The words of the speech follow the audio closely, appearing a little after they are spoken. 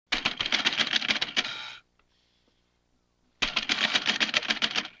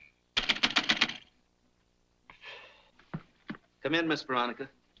Come in, Miss Veronica.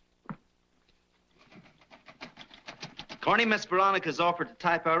 Corny Miss Veronica's offered to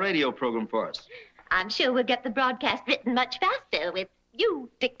type our radio program for us. I'm sure we'll get the broadcast written much faster with you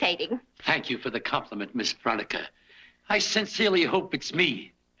dictating. Thank you for the compliment, Miss Veronica. I sincerely hope it's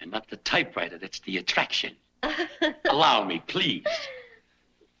me and not the typewriter that's the attraction. Allow me, please.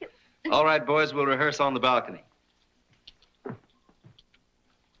 All right, boys, we'll rehearse on the balcony.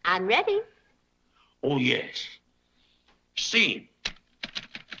 I'm ready. Oh, yes. Scene.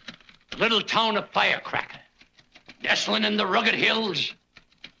 The little town of Firecracker, nestling in the rugged hills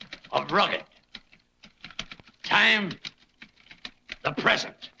of Rugged. Time, the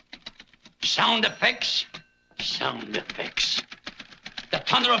present. Sound effects, sound effects. The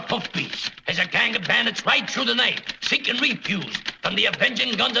thunder of hoofbeats as a gang of bandits ride through the night, seeking refuse from the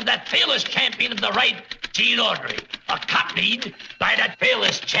avenging guns of that fearless champion of the right, Gene Audrey, accompanied by that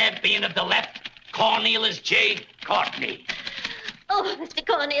fearless champion of the left, Cornelius J. Courtney. Oh, Mr.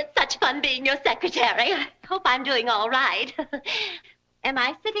 Corney, it's such fun being your secretary. I hope I'm doing all right. Am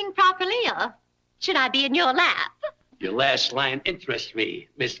I sitting properly, or should I be in your lap? Your last line interests me,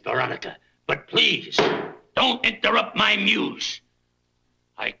 Miss Veronica. But please, don't interrupt my muse.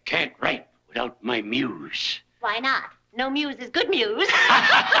 I can't write without my muse. Why not? No muse is good muse.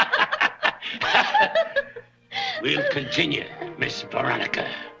 We'll continue, Miss Veronica.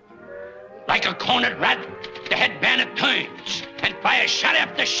 Like a cornered rat, the head bandit turns and fires shot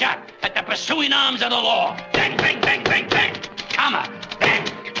after shot at the pursuing arms of the law. Bang, bang, bang, bang, bang. Comma, bang.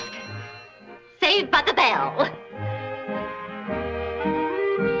 Saved by the bell.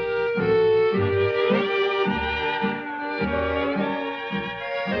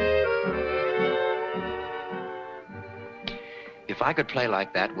 If I could play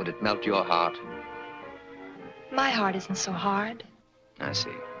like that, would it melt your heart? My heart isn't so hard. I see.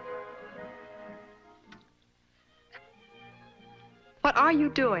 What are you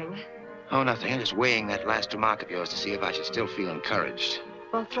doing? Oh, nothing. I'm just weighing that last remark of yours to see if I should still feel encouraged.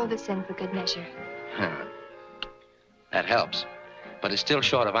 Well, throw this in for good measure. Huh. That helps. But it's still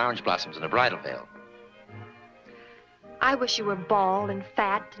short of orange blossoms and a bridal veil. I wish you were bald and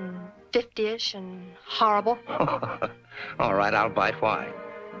fat and 50-ish and horrible. All right, I'll bite. Why?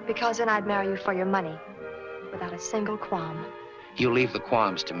 Because then I'd marry you for your money, without a single qualm. You leave the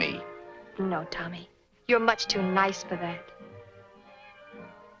qualms to me. No, Tommy. You're much too nice for that.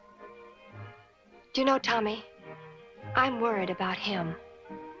 Do you know, Tommy, I'm worried about him.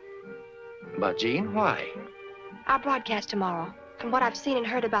 About Jean? Why? Our broadcast tomorrow. From what I've seen and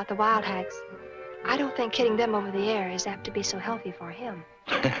heard about the Wild Hacks, I don't think hitting them over the air is apt to be so healthy for him.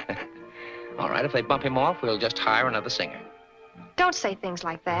 All right, if they bump him off, we'll just hire another singer. Don't say things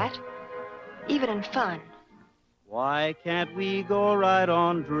like that, even in fun. Why can't we go right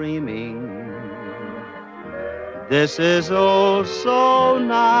on dreaming? This is oh so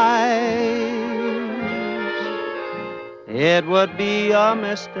nice. It would be a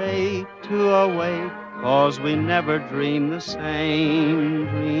mistake to awake, 'cause we never dream the same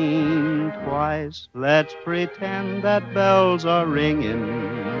dream twice. Let's pretend that bells are ringing,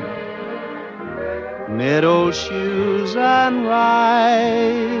 middle shoes and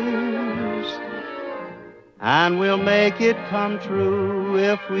rise, and we'll make it come true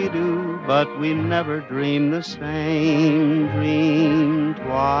if we do, but we never dream the same dream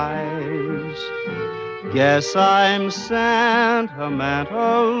twice. Guess I'm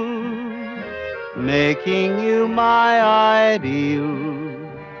sentimental, making you my ideal.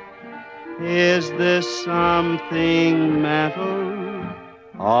 Is this something mental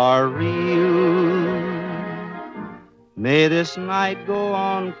or real? May this night go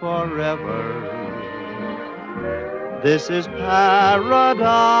on forever. This is paradise.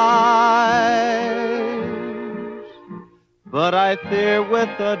 But I fear with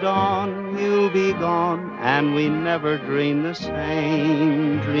the dawn you'll be gone, and we never dream the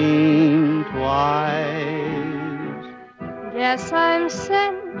same dream twice. Yes, I'm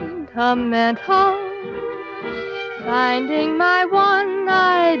sentimental, finding my one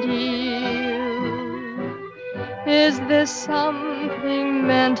ideal. Is this something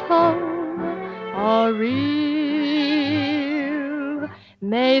mental or real?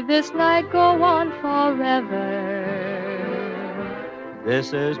 May this night go on forever.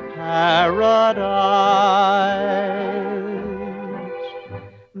 This is paradise.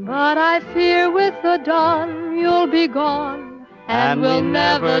 But I fear with the dawn you'll be gone, and we'll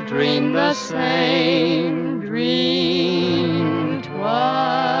never dream the same dream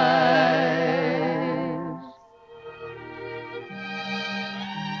twice.